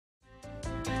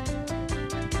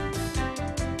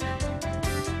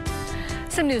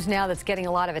Some news now that's getting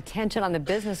a lot of attention on the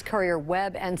Business Courier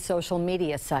web and social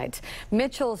media sites.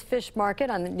 Mitchell's Fish Market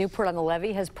on Newport on the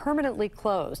Levee has permanently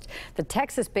closed. The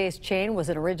Texas-based chain was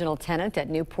an original tenant at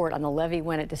Newport on the Levee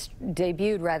when it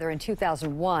debuted in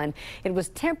 2001. It was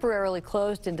temporarily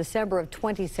closed in December of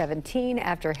 2017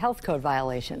 after health code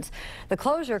violations. The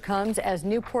closure comes as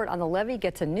Newport on the Levee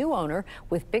gets a new owner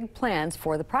with big plans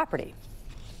for the property.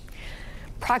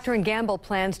 Procter & Gamble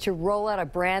plans to roll out a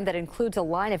brand that includes a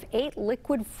line of 8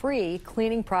 liquid-free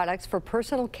cleaning products for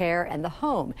personal care and the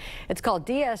home. It's called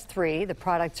DS3. The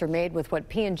products are made with what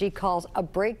P&G calls a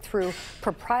breakthrough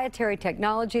proprietary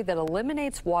technology that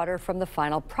eliminates water from the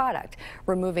final product,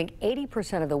 removing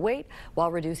 80% of the weight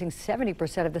while reducing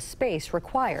 70% of the space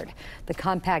required. The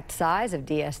compact size of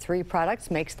DS3 products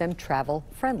makes them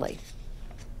travel-friendly.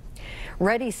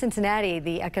 Ready Cincinnati,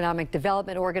 the economic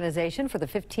development organization for the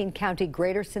 15-county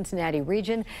Greater Cincinnati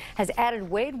region, has added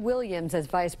Wade Williams as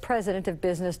Vice President of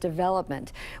Business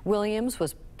Development. Williams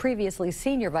was previously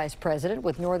Senior Vice President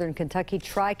with Northern Kentucky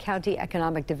Tri-County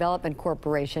Economic Development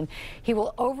Corporation. He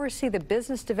will oversee the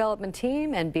business development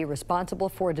team and be responsible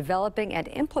for developing and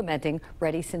implementing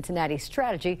Ready Cincinnati's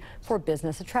strategy for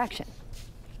business attraction.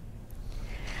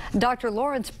 Dr.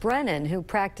 Lawrence Brennan, who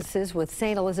practices with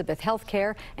St. Elizabeth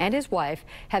Healthcare, and his wife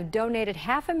have donated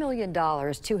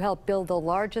 $500,000 to help build the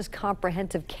largest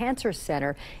comprehensive cancer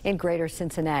center in Greater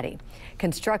Cincinnati.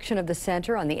 Construction of the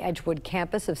center on the Edgewood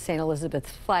campus of St.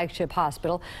 Elizabeth's flagship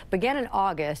hospital began in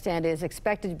August and is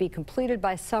expected to be completed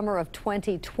by summer of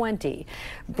 2020.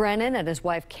 Brennan and his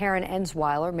wife Karen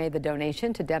Ensweiler made the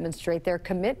donation to demonstrate their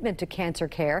commitment to cancer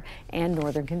care and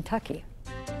Northern Kentucky.